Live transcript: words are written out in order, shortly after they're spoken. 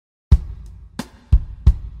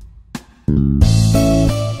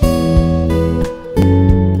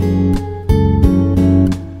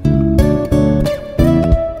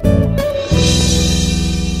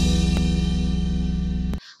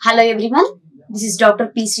Hello everyone, this is Dr.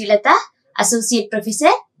 P. Srilatha, Associate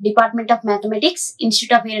Professor, Department of Mathematics,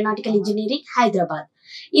 Institute of Aeronautical Engineering, Hyderabad.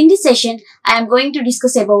 In this session, I am going to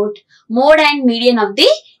discuss about mode and median of the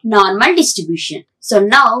normal distribution. So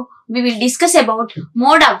now, we will discuss about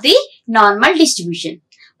mode of the normal distribution.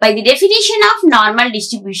 By the definition of normal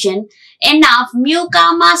distribution, n of mu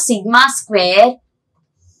comma sigma square,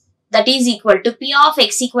 that is equal to P of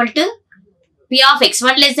x equal to P of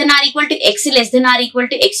x1 less than or equal to x less than or equal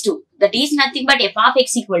to x2. That is nothing but f of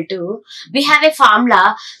x equal to, we have a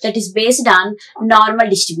formula that is based on normal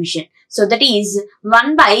distribution. So that is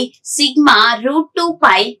 1 by sigma root 2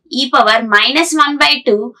 pi e power minus 1 by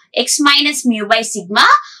 2 x minus mu by sigma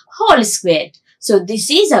whole square. So this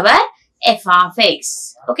is our f of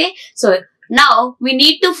x. Okay. So now we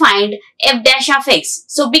need to find f dash of x.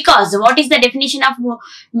 So because what is the definition of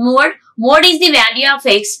mode? Mode is the value of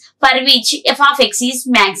x for which f of x is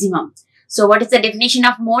maximum. So what is the definition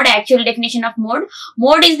of mode? Actual definition of mode.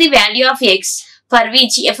 Mode is the value of x for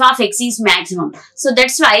which f of x is maximum. So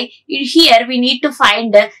that's why here we need to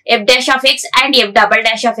find f dash of x and f double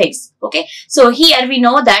dash of x. Okay. So here we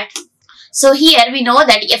know that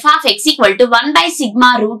f of x equal to 1 by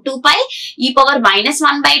sigma root 2 pi e power minus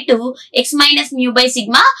 1 by 2 x minus mu by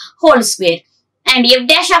sigma whole square. And f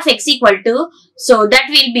dash of x equal to, so that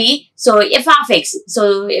will be, so f of x.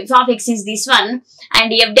 So f of x is this one.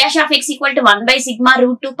 And f dash of x equal to 1 by sigma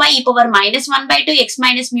root 2 pi e power minus 1 by 2 x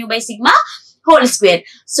minus mu by sigma whole square.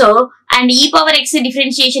 So, and e power x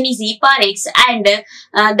differentiation is e power x, and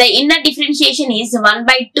the inner differentiation is 1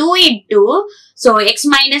 by 2 into, so x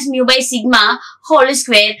minus mu by sigma whole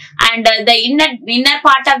square, and the inner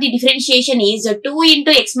part of the differentiation is 2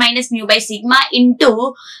 into x minus mu by sigma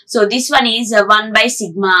into, so this one is 1 by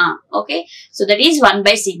sigma. Okay. So that is 1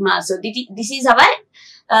 by sigma. So this is our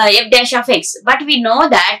f dash of x. But we know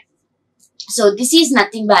that, so this is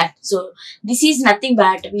nothing but,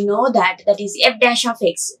 we know that is f dash of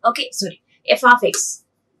x. Okay, sorry, f of x.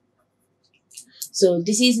 So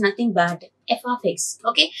this is nothing but f of x.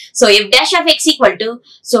 Okay, so f dash of x equal to,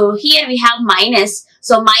 so here we have minus,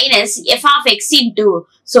 so minus f of x into,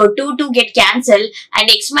 so 2 get cancelled, and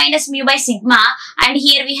x minus mu by sigma, and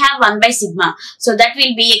here we have 1 by sigma. So that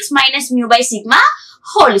will be x minus mu by sigma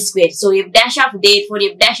whole square. So f dash of, therefore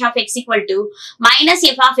f dash of x equal to minus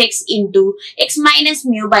f of x into x minus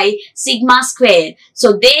mu by sigma square.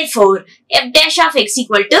 So therefore f dash of x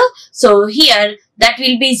equal to, so here that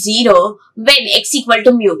will be 0 when x equal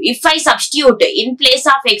to mu. If I substitute in place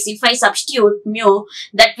of x, if I substitute mu,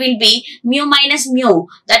 that will be mu minus mu,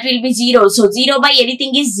 that will be 0. So 0 by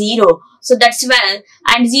anything is 0. So that's why,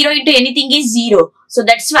 and 0 into anything is 0. So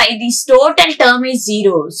that's why this total term is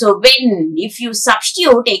 0. So when, if you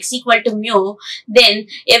substitute x equal to mu, then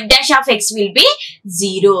f dash of x will be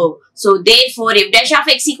 0. So therefore f dash of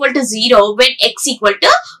x equal to 0 when x equal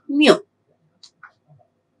to mu.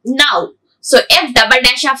 Now, so f double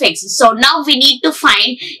dash of x. So now we need to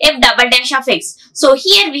find f double dash of x. So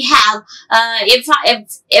here we have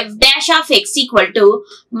f dash of x equal to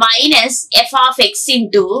minus f of x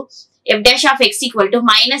into, f dash of x equal to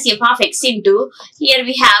minus f of x into, here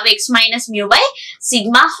we have x minus mu by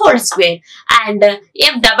sigma whole square, and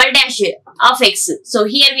f double dash of x. So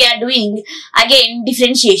here we are doing again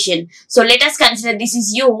differentiation. So let us consider this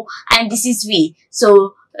is u and this is v.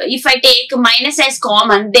 So if I take minus as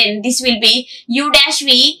common, then this will be u dash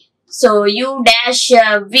v. So u dash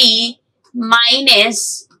v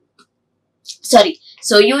minus, sorry,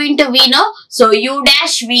 so u into v, no? So u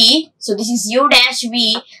dash v, so this is u dash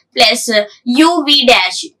v plus u v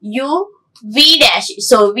dash, u v dash.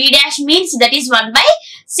 So v dash means that is 1 by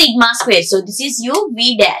sigma square. So this is u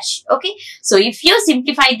v dash. Okay. So if you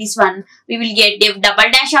simplify this one, we will get f double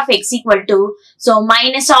dash of x equal to, so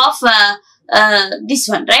minus of this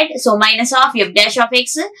one, right? So minus of f dash of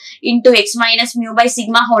x into x minus mu by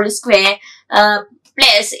sigma whole square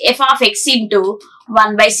plus f of x into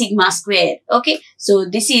 1 by sigma square. Okay. So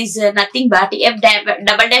this is nothing but f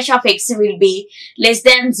double dash of x will be less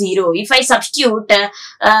than 0 if I substitute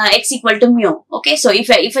x equal to mu. Okay. So if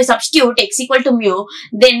I substitute x equal to mu,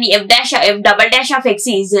 then f double dash of x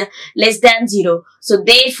is less than 0. So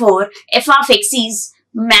therefore f of x is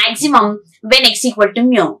maximum when x equal to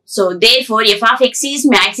mu. So therefore f of x is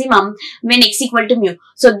maximum when x equal to mu.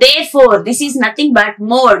 So therefore this is nothing but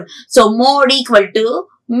mode. So mode equal to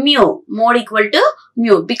mu, mode equal to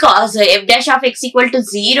mu, because f dash of x equal to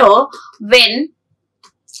 0 when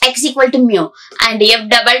x equal to mu, and f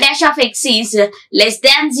double dash of x is less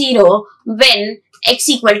than 0 when x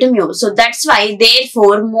equal to mu. So that's why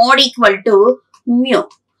therefore mode equal to mu.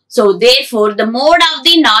 So therefore the mode of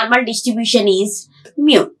the normal distribution is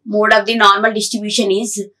mu. Mode of the normal distribution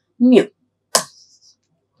is mu.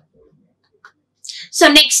 So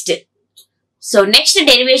next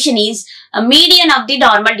derivation is a median of the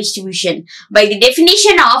normal distribution. By the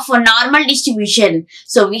definition of a normal distribution,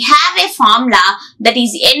 so we have a formula that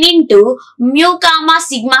is n into mu comma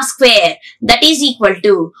sigma square, that is equal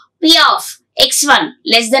to P of x1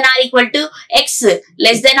 less than or equal to x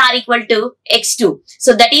less than or equal to x2.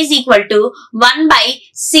 So that is equal to 1 by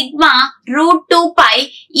sigma root 2 pi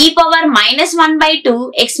e power minus 1 by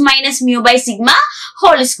 2 x minus mu by sigma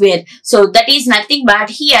whole square. So that is nothing but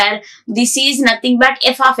here, this is nothing but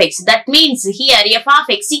f of x. That means here f of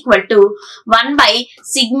x equal to 1 by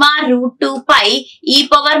sigma root 2 pi e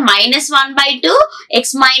power minus 1 by 2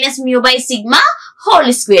 x minus mu by sigma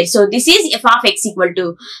whole square. So this is f of x equal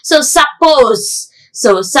to. So suppose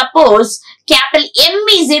capital M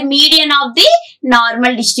is a median of the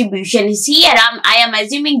normal distribution. Here I am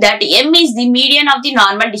assuming that M is the median of the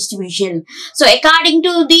normal distribution. So according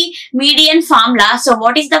to the median formula, so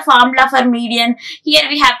what is the formula for median? Here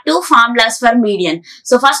we have two formulas for median.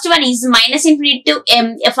 So first one is minus infinity to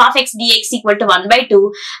M f of x dx equal to 1 by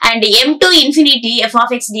 2 and M to infinity f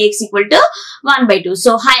of x dx equal to 1 by 2.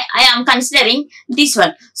 So I am considering this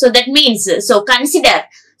one. So that means,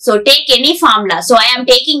 so take any formula. So I am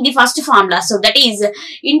taking the first formula. So that is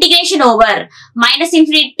integration over minus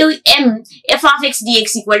infinity to m f of x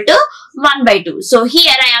dx equal to 1 by 2. So here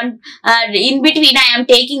I am in between I am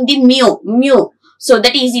taking the mu. So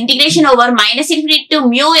that is integration over minus infinity to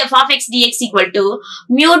mu f of x dx equal to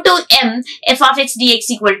mu to m f of x dx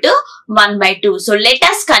equal to 1 by 2. So let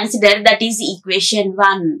us consider that is equation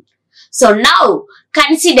 1. So now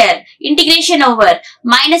consider integration over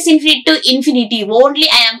minus infinity to infinity. Only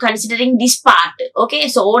I am considering this part. Okay,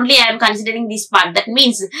 so only I am considering this part. That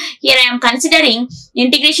means here I am considering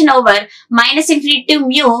integration over minus infinity to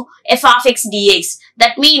mu f of x dx.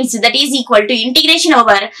 That means that is equal to integration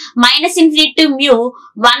over minus infinity to mu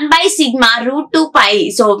 1 by sigma root 2 pi.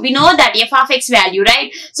 So we know that f of x value,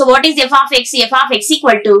 right? So what is f of x? F of x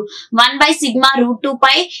equal to 1 by sigma root 2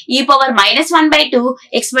 pi e power minus 1 by 2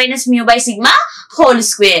 x minus mu by sigma whole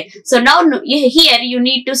square. So now here you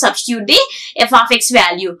need to substitute the f of x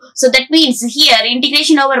value. So that means here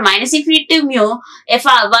integration over minus infinity to mu f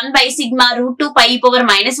of 1 by sigma root 2 pi e power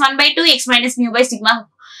minus 1 by 2 x minus mu by sigma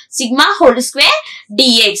whole square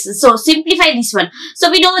dx. So simplify this one.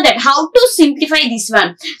 So we know that how to simplify this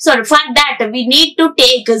one. So for that we need to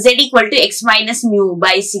take z equal to x minus mu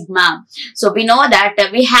by sigma. So we know that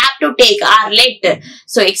we have to take our let.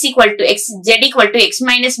 So z equal to x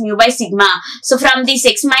minus mu by sigma. So from this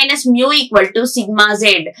x minus mu equal to sigma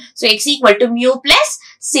z. So x equal to mu plus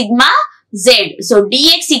sigma z. So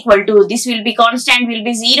dx equal to, this will be constant, will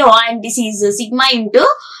be 0 and this is sigma into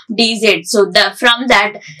dz. So from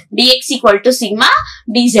that dx equal to sigma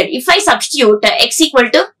dz. If I substitute x equal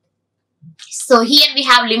to, so here we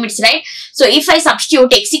have limits, right? So if I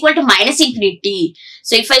substitute x equal to minus infinity,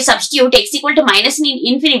 so if I substitute x equal to minus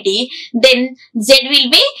infinity, then z will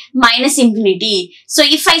be minus infinity. So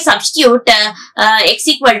if I substitute x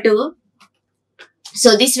equal to,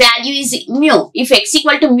 so this value is mu. If x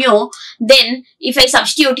equal to mu, then if I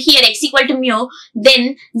substitute here x equal to mu,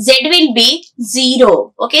 then z will be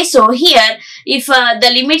 0. Okay, so here if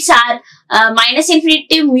the limits are minus infinity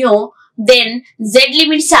to mu, then z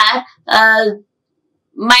limits are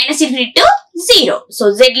minus infinity to 0.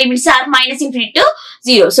 So z limits are minus infinity to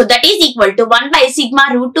 0. So that is equal to 1 by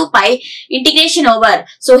sigma root 2 pi integration over.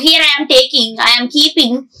 So here I am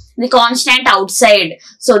keeping the constant outside.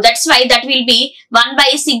 So that's why that will be 1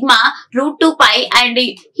 by sigma root 2 pi and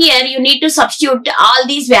here you need to substitute all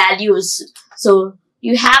these values. So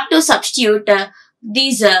you have to substitute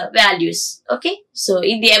these values. Okay. So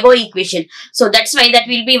in the above equation. So that's why that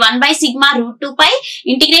will be 1 by sigma root 2 pi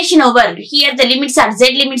integration over. Here the limits are,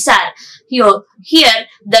 z limits are here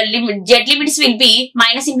the z limits will be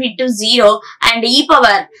minus infinity to 0 and e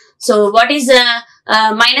power. So what is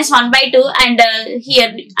minus 1 by 2 and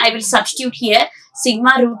here I will substitute here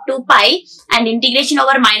sigma root 2 pi and integration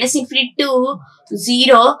over minus infinity to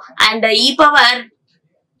 0 and e power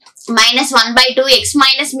minus 1 by 2 x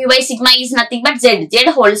minus mu by sigma is nothing but z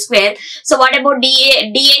whole square. So what about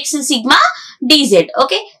dx sigma dz?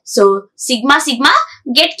 Okay, so sigma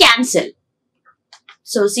get cancel.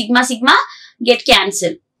 So sigma get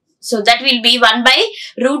cancel. So that will be 1 by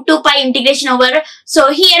root 2 pi integration over.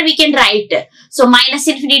 So here we can write. So minus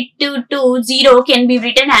infinity to 0 can be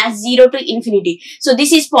written as 0 to infinity. So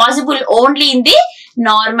this is possible only in the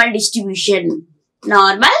normal distribution.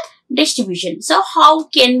 Normal distribution. So how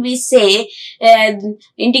can we say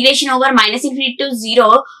integration over minus infinity to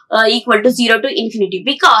 0 equal to 0 to infinity?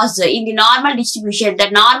 Because in the normal distribution, the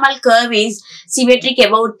normal curve is symmetric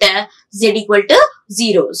about z equal to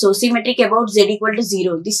 0. So symmetric about z equal to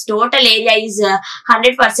 0. This total area is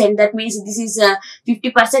 100%. That means this is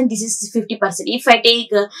 50%, this is 50%. If I take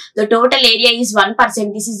the total area is 1%,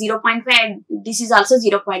 this is 0.5 and this is also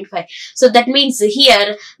 0.5. So that means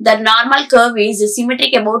here the normal curve is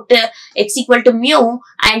symmetric about x equal to mu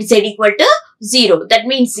and z equal to 0. That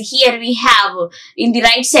means here we have, in the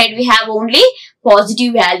right side we have only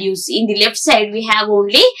positive values. In the left side we have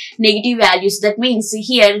only negative values. That means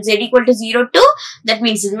here z equal to 0 to, that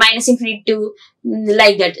means minus infinity to,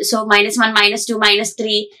 like that. So minus 1, minus 2, minus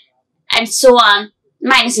 3 and so on,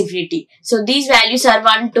 minus infinity. So these values are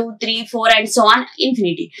 1, 2, 3, 4 and so on,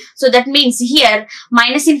 infinity. So that means here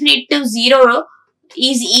minus infinity to 0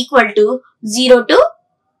 is equal to 0 to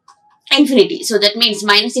infinity. So that means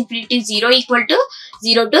minus infinity to 0 equal to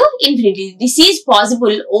 0 to infinity. This is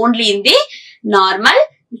possible only in the normal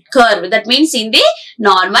curve. That means in the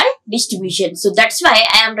normal distribution. So that's why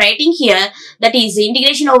I am writing here, that is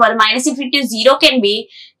integration over minus infinity to 0 can be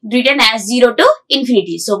written as 0 to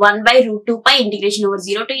infinity. So 1 by root 2 pi integration over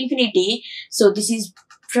 0 to infinity. So this is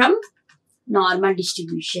from normal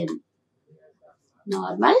distribution.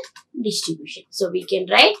 Normal distribution. So we can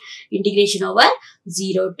write integration over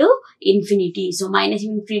 0 to infinity. So minus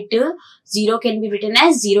infinity to 0 can be written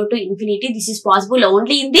as 0 to infinity. This is possible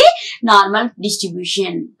only in the normal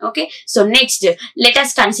distribution. Okay. So next, let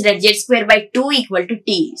us consider z square by 2 equal to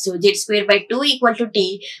t. So z square by 2 equal to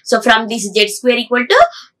t. So from this z square equal to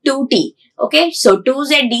 2t. Okay. So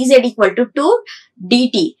 2z dz equal to 2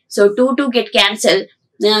 dt. So 2 get cancelled.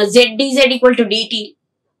 Z dz equal to dt.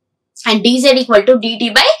 And dz equal to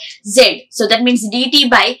dt by z. So that means dt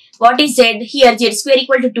by, what is z? Here z square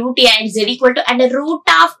equal to 2t and z equal to under root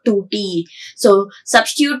of 2t. So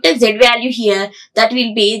substitute the z value here. That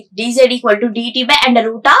will be dz equal to dt by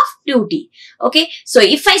under root of 2t. Okay. So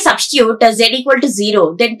if I substitute z equal to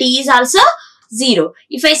 0, then t is also 0.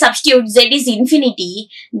 If I substitute z is infinity,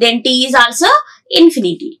 then t is also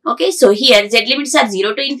infinity. Okay. So here z limits are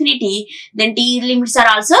 0 to infinity, then t limits are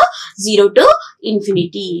also 0 to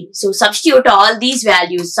infinity. So substitute all these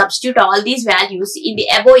values. Substitute all these values in the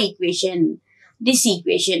above equation. This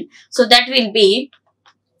equation. So that will be,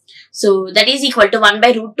 so that is equal to 1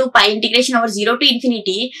 by root 2 pi integration over 0 to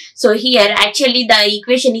infinity. So here actually the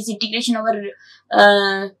equation is integration over,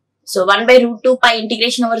 so 1 by root 2 pi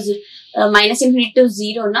integration over minus infinity to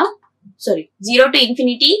 0, no? Sorry, 0 to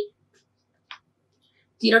infinity.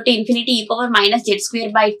 0 to infinity e power minus z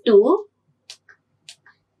square by 2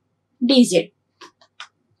 dz.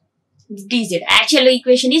 Actual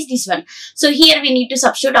equation is this one. So here we need to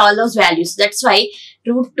substitute all those values. That's why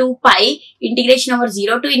root 2 pi integration over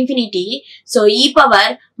 0 to infinity. So e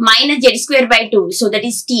power minus z square by 2. So that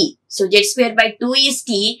is t. So z square by 2 is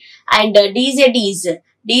t and dz is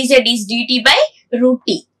dt by root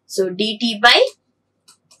t. So dt by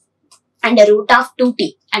under root of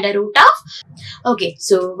 2t. Under root of, okay,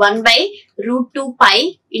 so 1 by root 2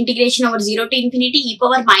 pi integration over 0 to infinity e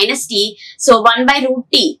power minus t. So 1 by root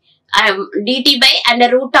t, dt by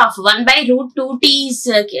under root of 1 by root 2t is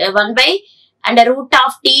 1 by under root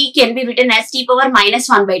of t can be written as t power minus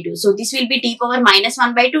 1 by 2. So this will be t power minus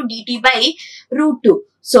 1 by 2 dt by root 2.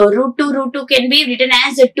 So root 2 can be written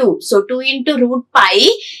as 2. So 2 into root pi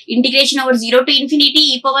integration over 0 to infinity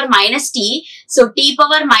e power minus t. So t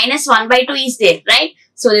power minus 1 by 2 is there, right?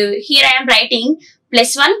 So here I am writing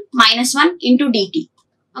plus 1 minus 1 into dt.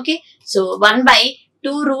 Okay. So 1 by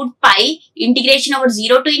 2 root pi integration over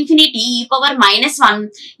 0 to infinity e power minus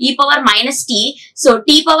 1 e power minus t. So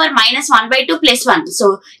t power minus 1 by 2 plus 1.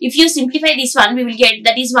 So if you simplify this one, we will get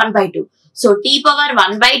that is 1 by 2. So t power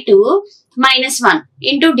 1 by 2 minus 1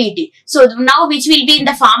 into dt. So now which will be in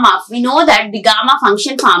the form of, we know that the gamma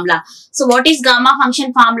function formula. So what is gamma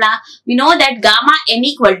function formula? We know that gamma n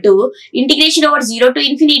equal to integration over 0 to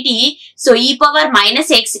infinity. So e power minus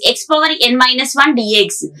x power n minus 1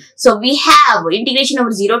 dx. So we have integration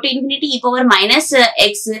over 0 to infinity e power minus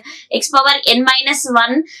x power n minus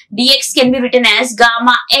 1 dx can be written as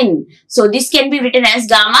gamma n. So this can be written as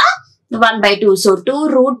gamma 1 by 2. So 2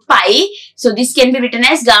 root pi. So this can be written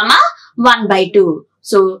as gamma 1 by 2.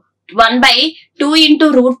 So 1 by 2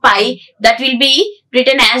 into root pi, that will be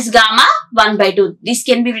written as gamma 1 by 2. This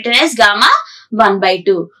can be written as gamma 1 by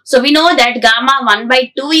 2. So we know that gamma 1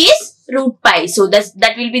 by 2 is root pi. So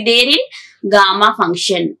that will be there in gamma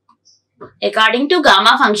function. According to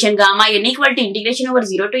gamma function, gamma n equal to integration over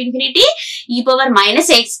 0 to infinity e power minus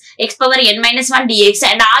x power n minus 1 dx,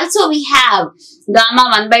 and also we have gamma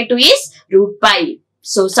 1 by 2 is root pi.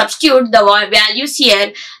 So substitute the values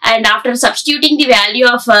here, and after substituting the value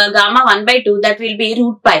of gamma 1 by 2, that will be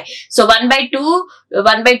root pi. So 1 by 2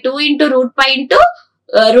 into root pi into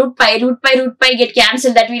root pi get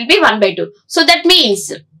cancelled, that will be 1 by 2. So that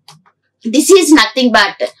means this is nothing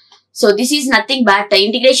but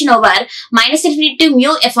integration over minus infinity to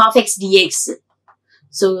mu f of x dx.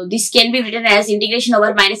 So this can be written as integration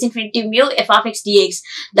over minus infinity to mu f of x dx,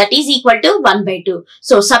 that is equal to 1 by 2.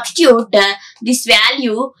 So substitute this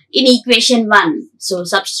value in equation 1. So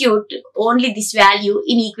substitute only this value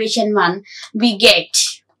in equation 1, we get.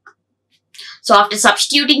 So after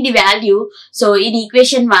substituting the value, so in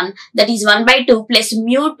equation 1, that is 1 by 2 plus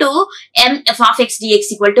mu to m f of x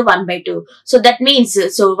dx equal to 1 by 2. So that means,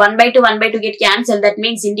 so 1 by 2 get cancelled. That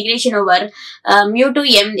means integration over mu to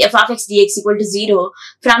m f of x dx equal to 0.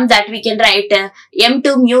 From that we can write m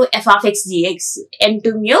to mu f of x dx, m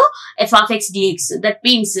to mu f of x dx. That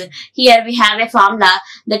means here we have a formula,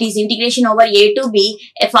 that is integration over a to b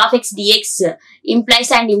f of x dx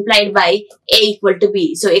implies and implied by a equal to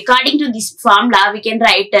b. So according to this formula, we can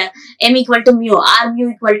write m equal to mu, or mu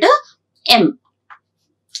equal to m.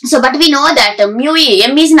 So but we know that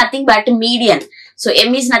m is nothing but median. So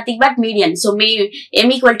m is nothing but median. So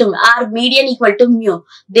m equal to, or median equal to mu.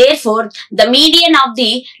 Therefore, the median of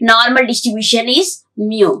the normal distribution is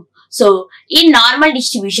mu. So in normal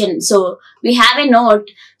distribution, so we have a note.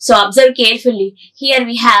 So observe carefully. Here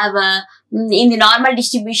we have in the normal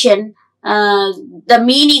distribution, the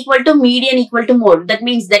mean equal to median equal to mode. That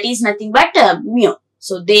means that is nothing but mu.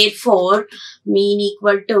 So therefore, mean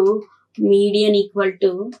equal to median equal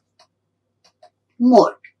to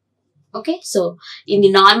mode. Okay. So in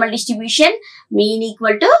the normal distribution, mean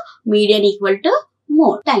equal to median equal to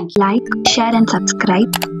mode. Thank you. Like, share and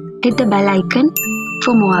subscribe. Hit the bell icon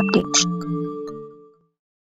for more updates.